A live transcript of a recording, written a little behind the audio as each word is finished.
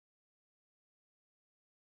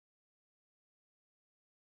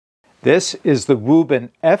This is the WUBEN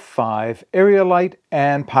F5 area light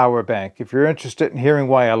and power bank. If you're interested in hearing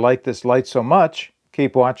why I like this light so much,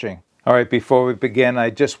 keep watching. All right, before we begin, I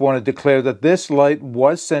just want to declare that this light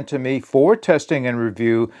was sent to me for testing and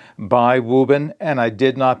review by WUBEN, and I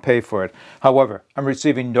did not pay for it. However, I'm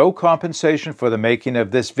receiving no compensation for the making of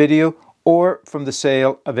this video or from the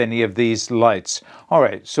sale of any of these lights. All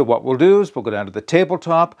right, so what we'll do is we'll go down to the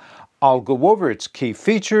tabletop. I'll go over its key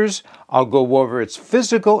features, I'll go over its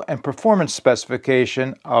physical and performance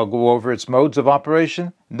specification, I'll go over its modes of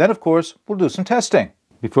operation, and then of course we'll do some testing.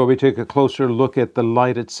 Before we take a closer look at the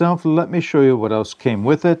light itself, let me show you what else came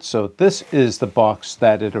with it. So this is the box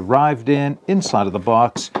that it arrived in. Inside of the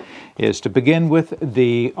box is, to begin with,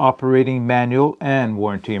 the operating manual and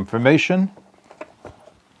warranty information.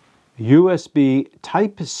 USB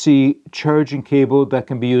Type-C charging cable that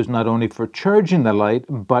can be used not only for charging the light,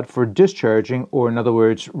 but for discharging, or in other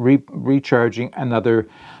words, recharging another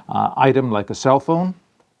item like a cell phone.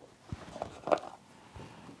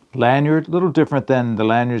 Lanyard, a little different than the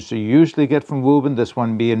lanyards you usually get from WUBEN, this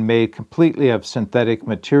one being made completely of synthetic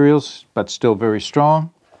materials, but still very strong.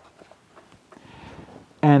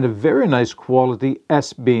 And a very nice quality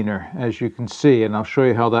S-beaner, as you can see, and I'll show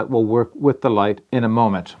you how that will work with the light in a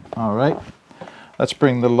moment. All right, let's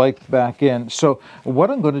bring the light back in. So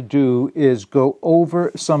what I'm going to do is go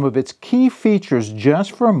over some of its key features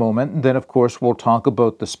just for a moment, and then of course we'll talk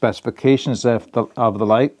about the specifications of the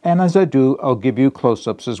light, and as I do, I'll give you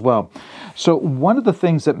close-ups as well. So one of the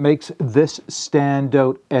things that makes this stand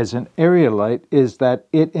out as an area light is that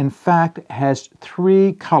it in fact has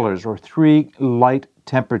three colors, or three light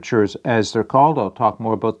temperatures as they're called. I'll talk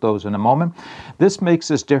more about those in a moment. This makes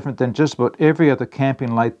this different than just about every other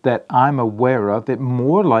camping light that I'm aware of. It's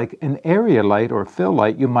more like an area light or fill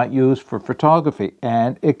light you might use for photography,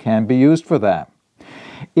 and it can be used for that.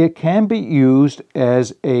 It can be used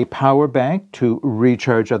as a power bank to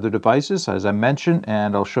recharge other devices, as I mentioned,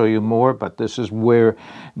 and I'll show you more, but this is where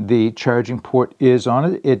the charging port is on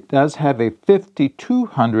it. It does have a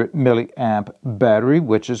 5200 milliamp battery,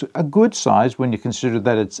 which is a good size when you consider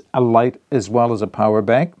that it's a light as well as a power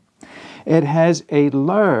bank. It has a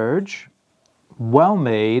large,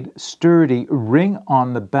 well-made, sturdy ring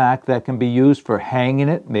on the back that can be used for hanging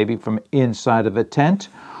it, maybe from inside of a tent,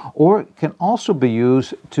 or it can also be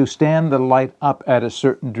used to stand the light up at a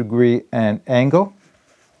certain degree and angle.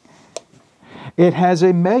 It has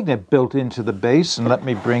a magnet built into the base, and let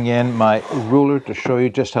me bring in my ruler to show you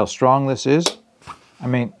just how strong this is. I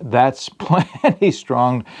mean, that's plenty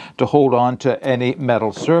strong to hold on to any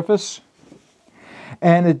metal surface.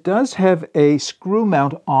 And it does have a screw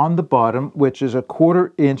mount on the bottom, which is a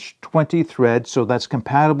 1/4 inch 20 thread, so that's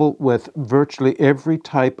compatible with virtually every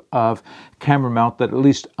type of camera mount that at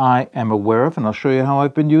least I am aware of, and I'll show you how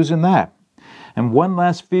I've been using that. And one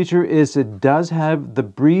last feature is it does have the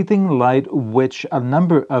breathing light, which a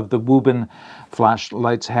number of the WUBEN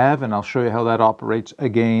flashlights have, and I'll show you how that operates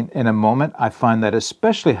again in a moment. I find that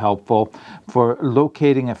especially helpful for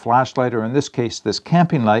locating a flashlight, or in this case, this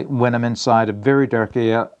camping light, when I'm inside a very dark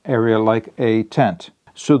area like a tent.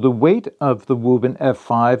 So the weight of the WUBEN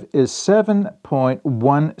F5 is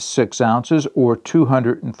 7.16 ounces, or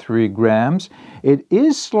 203 grams. It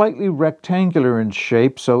is slightly rectangular in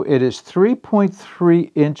shape, so it is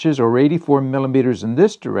 3.3 inches, or 84 millimeters in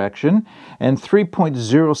this direction, and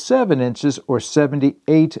 3.07 inches, or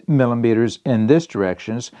 78 millimeters in this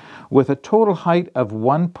direction, with a total height of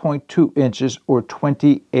 1.2 inches, or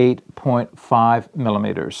 28.5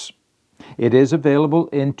 millimeters. It is available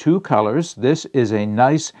in two colors. This is a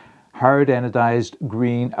nice hard anodized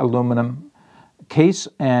green aluminum case,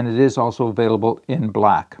 and it is also available in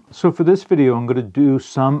black. So for this video, I'm going to do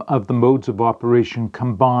some of the modes of operation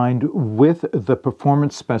combined with the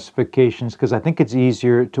performance specifications, because I think it's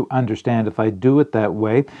easier to understand if I do it that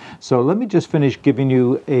way. So let me just finish giving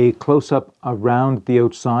you a close-up around the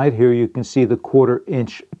outside. Here you can see the 1/4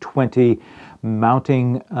 inch 20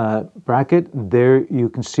 mounting bracket. There you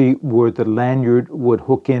can see where the lanyard would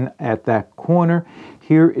hook in at that corner.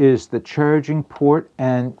 Here is the charging port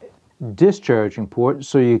and discharging port,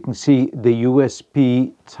 so you can see the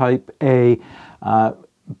USB Type A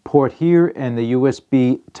port here and the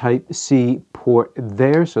USB Type C port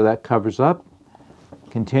there, so that covers up.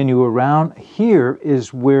 Continue around. Here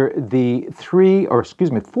is where the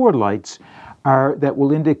 4 lights are that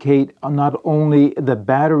will indicate not only the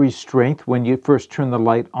battery strength when you first turn the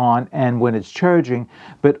light on and when it's charging,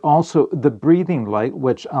 but also the breathing light,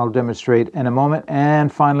 which I'll demonstrate in a moment.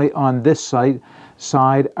 And finally, on this side,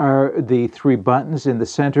 side are the 3 buttons. In the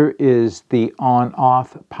center is the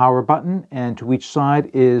on-off power button, and to each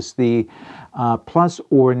side is the plus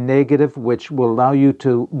or negative, which will allow you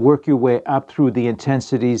to work your way up through the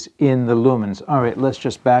intensities in the lumens. All right, let's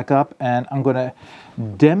just back up, and I'm going to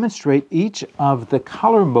demonstrate each of the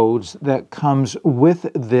color modes that comes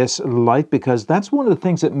with this light, because that's one of the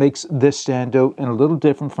things that makes this stand out and a little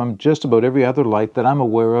different from just about every other light that I'm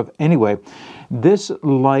aware of. Anyway, this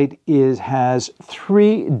light has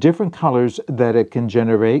 3 different colors that it can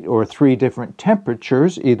generate, or 3 different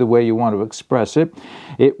temperatures, either way you want to express it.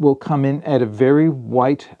 It will come in at a very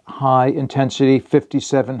white, high intensity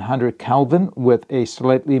 5700 Kelvin with a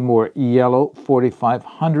slightly more yellow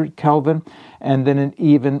 4500 Kelvin, and then an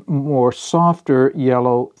even more softer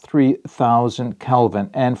yellow 3000 Kelvin.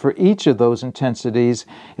 And for each of those intensities,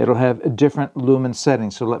 it'll have different lumen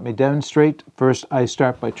settings. So let me demonstrate. First, I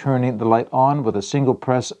start by turning the light on with a single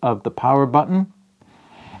press of the power button.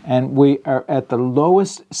 And we are at the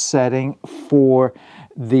lowest setting for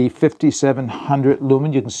the 5700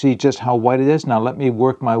 lumen. You can see just how white it is. Now let me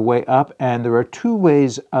work my way up, and there are 2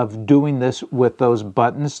 ways of doing this with those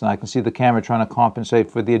buttons. And I can see the camera trying to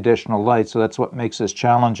compensate for the additional light, so that's what makes this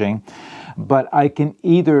challenging. But I can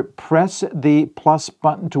either press the plus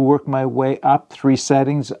button to work my way up 3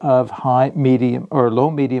 settings of high, medium, or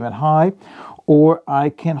low, medium, and high, or I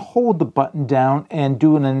can hold the button down and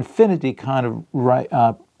do an infinity kind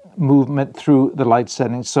of movement through the light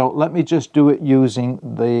settings. So let me just do it using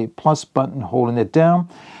the plus button, holding it down.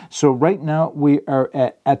 So right now we are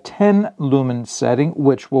at a 10 lumen setting,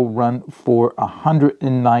 which will run for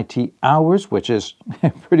 190 hours, which is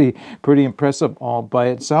pretty impressive all by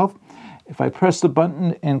itself. If I press the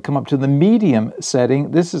button and come up to the medium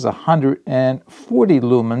setting, this is 140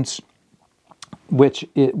 lumens, which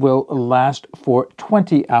it will last for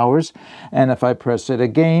 20 hours. And if I press it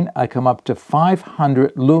again, I come up to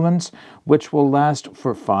 500 lumens, which will last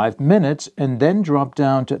for 5 minutes, and then drop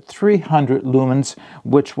down to 300 lumens,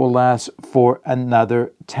 which will last for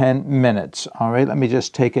another 10 minutes. All right, let me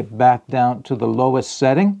just take it back down to the lowest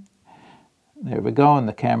setting. There we go, and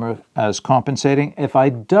the camera is compensating. If I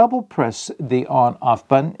double press the on-off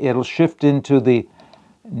button, it'll shift into the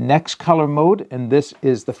next color mode, and this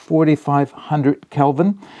is the 4500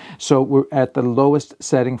 Kelvin. So we're at the lowest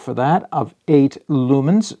setting for that of 8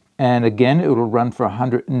 lumens, and again it will run for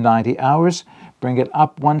 190 hours. Bring it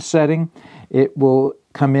up 1 setting, it will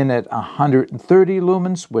come in at 130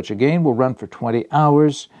 lumens, which again will run for 20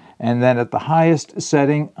 hours. And then at the highest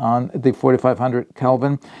setting on the 4500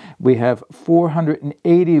 Kelvin, we have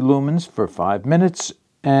 480 lumens for 5 minutes,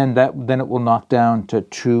 and then it will knock down to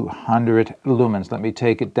 200 lumens. Let me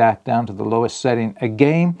take it back down to the lowest setting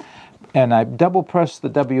again, and I double press the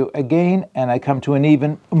W again, and I come to an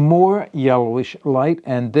even more yellowish light,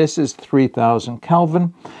 and this is 3000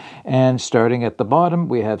 Kelvin. And starting at the bottom,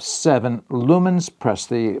 we have 7 lumens. Press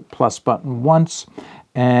the plus button once,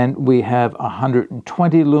 and we have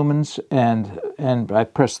 120 lumens, and I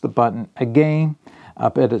press the button again.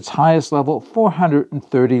 Up at its highest level,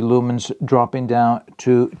 430 lumens, dropping down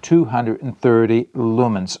to 230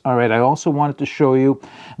 lumens. All right, I also wanted to show you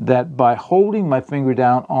that by holding my finger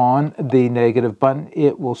down on the negative button,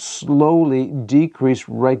 it will slowly decrease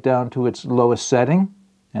right down to its lowest setting,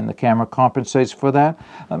 and the camera compensates for that.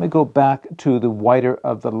 Let me go back to the whiter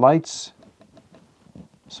of the lights.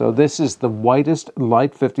 So this is the whitest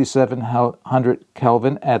light, 5700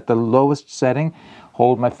 Kelvin at the lowest setting.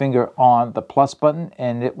 Hold my finger on the plus button,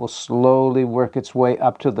 and it will slowly work its way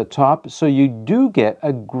up to the top. So you do get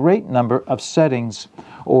a great number of settings,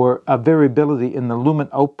 or a variability in the lumen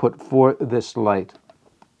output for this light.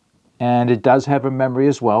 And it does have a memory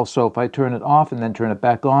as well. So if I turn it off and then turn it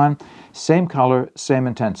back on, same color, same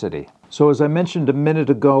intensity. So as I mentioned a minute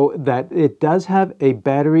ago, that it does have a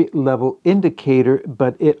battery level indicator,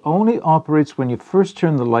 but it only operates when you first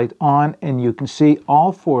turn the light on, and you can see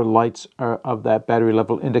all 4 lights of that battery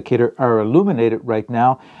level indicator are illuminated right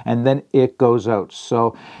now, and then it goes out.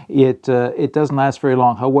 So it doesn't last very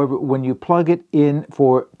long. However, when you plug it in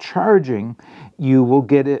for charging, you will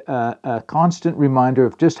get a constant reminder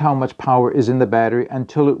of just how much power is in the battery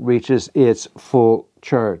until it reaches its full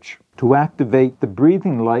charge. To activate the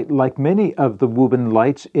breathing light, like many of the WUBEN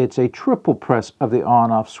lights, it's a triple press of the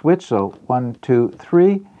on-off switch. So 1, 2,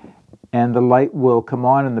 3, and the light will come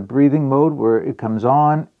on in the breathing mode, where it comes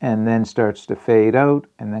on and then starts to fade out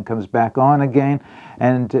and then comes back on again.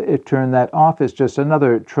 And to turn that off is just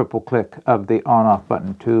another triple click of the on-off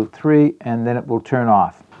button, 2, 3, and then it will turn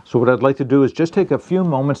off. So what I'd like to do is just take a few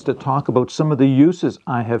moments to talk about some of the uses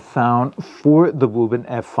I have found for the WUBEN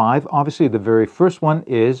F5. Obviously, the very first one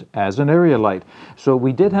is as an area light. So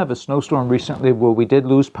we did have a snowstorm recently where we did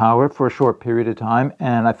lose power for a short period of time,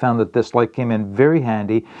 and I found that this light came in very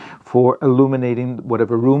handy for illuminating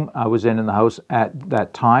whatever room I was in the house at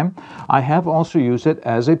that time. I have also used it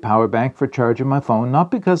as a power bank for charging my phone,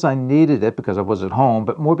 not because I needed it because I was at home,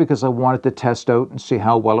 but more because I wanted to test out and see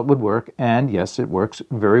how well it would work. And yes, it works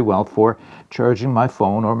very well for charging my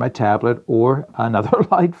phone or my tablet or another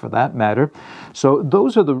light for that matter. So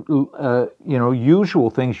those are the usual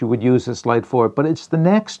things you would use this light for, but it's the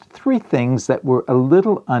next three things that were a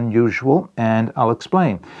little unusual, and I'll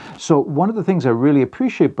explain. So one of the things I really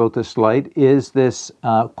appreciate about this light is this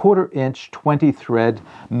 1/4 inch 20 thread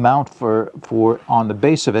mount for on the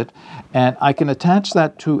base of it, and I can attach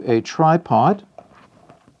that to a tripod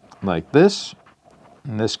like this.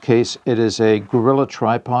 In this case, it is a Gorilla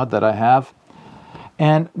tripod that I have.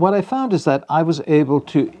 And what I found is that I was able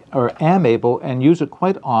to, or am able, and use it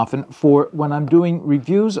quite often for when I'm doing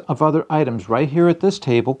reviews of other items. Right here at this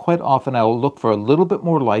table, quite often I'll look for a little bit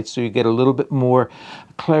more light so you get a little bit more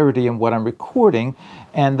clarity in what I'm recording,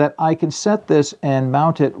 and that I can set this and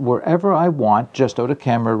mount it wherever I want, just out of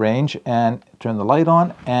camera range, and turn the light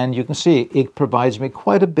on, and you can see it provides me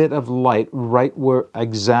quite a bit of light right where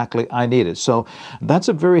exactly I need it. So that's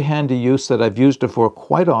a very handy use that I've used it for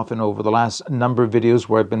quite often over the last number of videos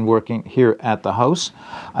where I've been working here at the house.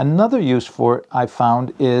 Another use for it I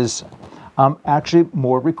found is actually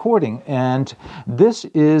more recording, and this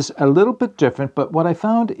is a little bit different, but what I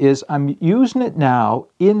found is I'm using it now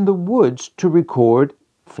in the woods to record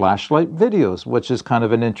flashlight videos, which is kind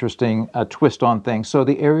of an interesting twist on things. So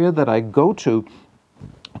the area that I go to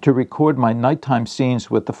record my nighttime scenes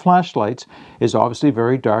with the flashlights is obviously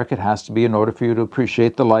very dark. It has to be in order for you to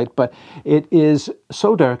appreciate the light, but it is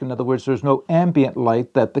so dark, in other words, there's no ambient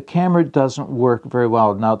light, that the camera doesn't work very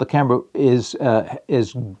well. Now, the camera is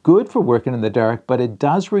good for working in the dark, but it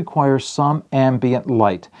does require some ambient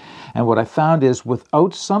light. And what I found is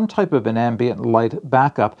without some type of an ambient light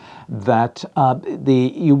backup, that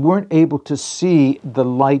you weren't able to see the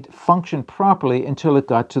light function properly until it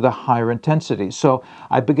got to the higher intensity. So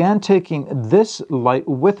I began taking this light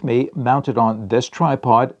with me, mounted on this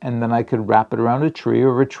tripod, and then I could wrap it around a tree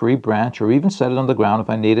or a tree branch, or even set it on the ground if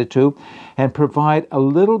I needed to, and provide a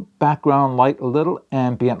little background light, a little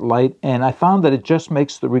ambient light. And I found that it just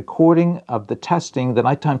makes the recording of the testing, the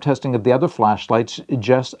nighttime testing of the other flashlights,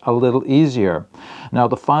 just a little easier. Now,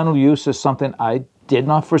 the final use is something I did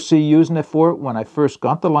not foresee using it for when I first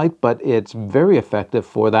got the light, but it's very effective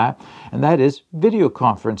for that, and that is video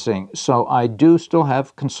conferencing. So I do still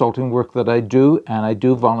have consulting work that I do, and I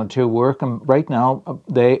do volunteer work, and right now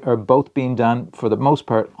they are both being done for the most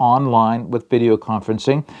part online with video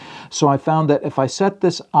conferencing. So I found that if I set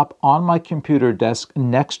this up on my computer desk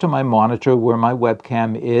next to my monitor where my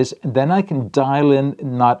webcam is, then I can dial in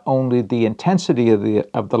not only the intensity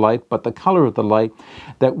of the light, but the color of the light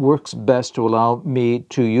that works best to allow me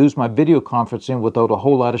to use my video conferencing without a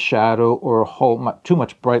whole lot of shadow or too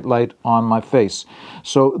much bright light on my face.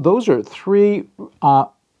 So those are three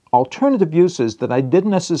alternative uses that I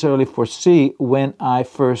didn't necessarily foresee when I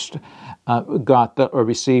first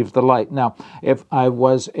received the light. Now, if I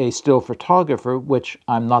was a still photographer, which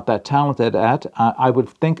I'm not that talented at, I would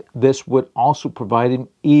think this would also provide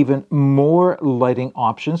even more lighting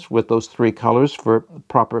options with those three colors for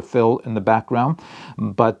proper fill in the background.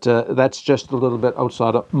 But that's just a little bit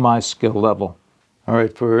outside of my skill level. All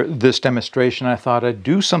right, for this demonstration, I thought I'd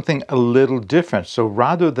do something a little different. So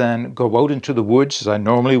rather than go out into the woods as I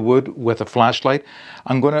normally would with a flashlight,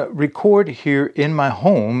 I'm going to record here in my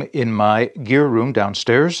home, in my gear room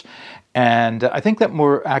downstairs. And I think that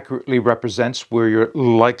more accurately represents where you're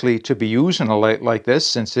likely to be using a light like this,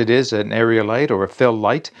 since it is an area light or a fill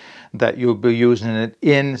light, that you'll be using it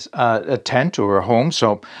in a tent or a home.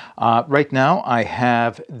 So right now I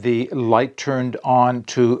have the light turned on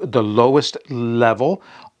to the lowest level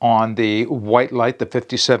on the white light, the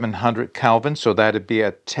 5700 Kelvin. So that'd be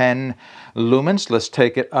at 10 lumens. Let's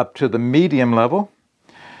take it up to the medium level.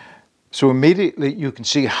 So immediately you can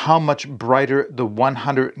see how much brighter the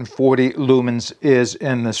 140 lumens is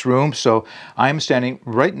in this room. So I'm standing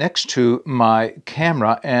right next to my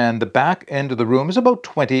camera, and the back end of the room is about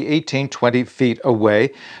 20 feet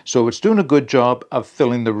away. So it's doing a good job of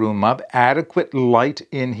filling the room up. Adequate light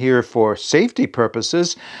in here for safety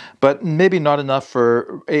purposes, but maybe not enough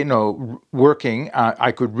for, working.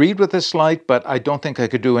 I could read with this light, but I don't think I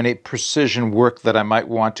could do any precision work that I might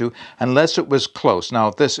want to unless it was close.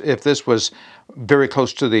 Now, if this this was very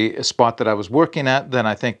close to the spot that I was working at, then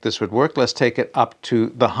I think this would work. Let's take it up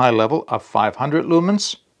to the high level of 500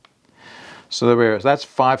 lumens. So there we are. That's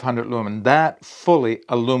 500 lumen. That fully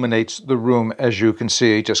illuminates the room, as you can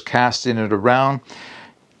see, just casting it around.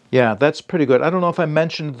 Yeah, that's pretty good. I don't know if I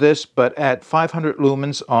mentioned this, but at 500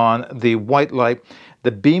 lumens on the white light,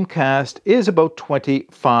 the beam cast is about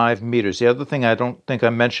 25 meters. The other thing I don't think I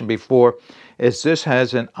mentioned before is this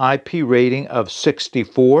has an IP rating of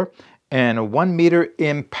 64 and a 1 meter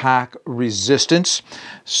impact resistance.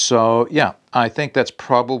 So yeah, I think that's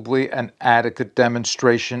probably an adequate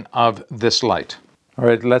demonstration of this light. All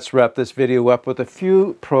right, let's wrap this video up with a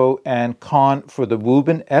few pro and con for the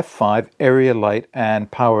WUBEN F5 area light and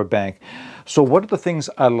power bank. So what are the things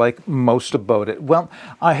I like most about it? Well,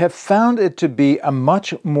 I have found it to be a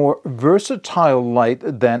much more versatile light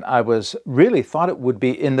than I really thought it would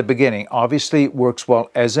be in the beginning. Obviously, it works well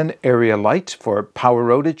as an area light for power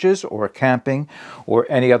outages or camping or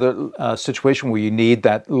any other situation where you need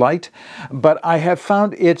that light. But I have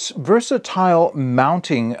found its versatile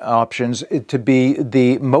mounting options to be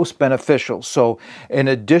the most beneficial. So in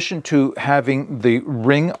addition to having the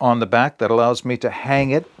ring on the back that allows me to hang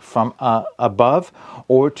it from above,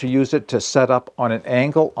 or to use it to set up on an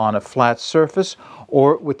angle on a flat surface,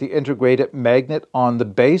 or with the integrated magnet on the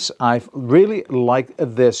base, I really like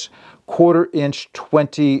this 1/4 inch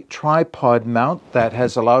 20 tripod mount that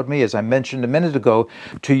has allowed me, as I mentioned a minute ago,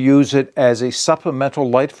 to use it as a supplemental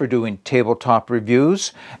light for doing tabletop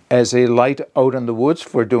reviews, as a light out in the woods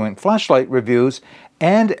for doing flashlight reviews,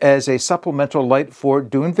 and as a supplemental light for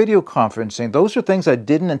doing video conferencing. Those are things I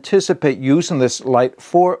didn't anticipate using this light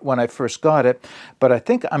for when I first got it, but I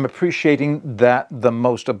think I'm appreciating that the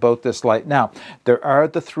most about this light. Now, there are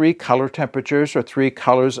the 3 color temperatures or 3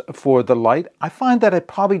 colors for the light. I find that I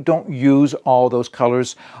probably don't use all those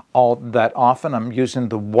colors all that often. I'm using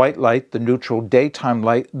the white light, the neutral daytime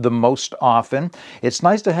light, the most often. It's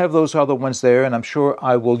nice to have those other ones there, and I'm sure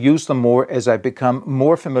I will use them more as I become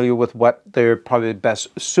more familiar with what they're probably best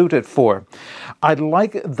suited for. I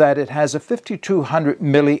like that it has a 5200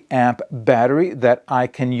 milliamp battery that I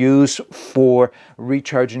can use for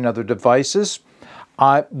recharging other devices.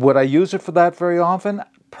 Would I use it for that very often?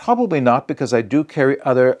 Probably not, because I do carry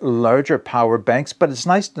other larger power banks, but it's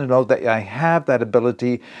nice to know that I have that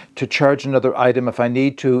ability to charge another item if I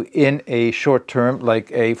need to in a short term, like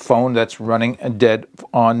a phone that's running dead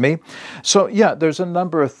on me. So yeah, there's a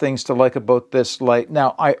number of things to like about this light.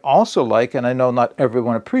 Now, I also like, and I know not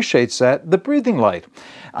everyone appreciates that, the breathing light.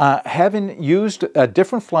 Having used a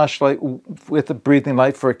different flashlight with a breathing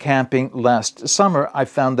light for camping last summer, I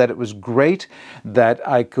found that it was great that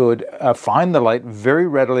I could find the light very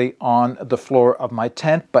readily on the floor of my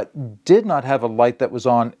tent, but did not have a light that was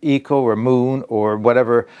on eco or moon or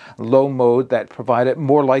whatever low mode that provided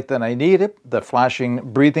more light than I needed. The flashing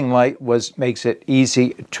breathing light makes it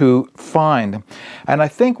easy to find. And I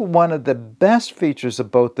think one of the best features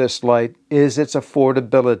about this light is its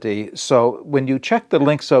affordability. So when you check the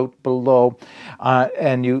links out below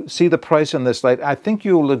and you see the price on this light, I think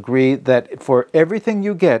you will agree that for everything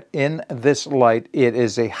you get in this light, it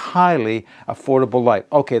is a highly affordable light.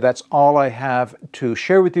 Okay, that's all I have to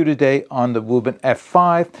share with you today on the WUBEN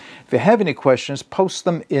F5. If you have any questions, post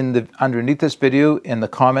them underneath this video in the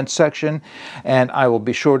comments section, and I will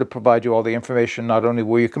be sure to provide you all the information, not only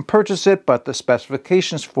where you can purchase it, but the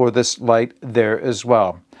specifications for this light there as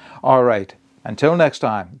well. All right, until next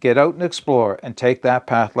time, get out and explore and take that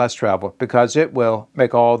path less traveled, because it will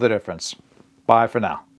make all the difference. Bye for now.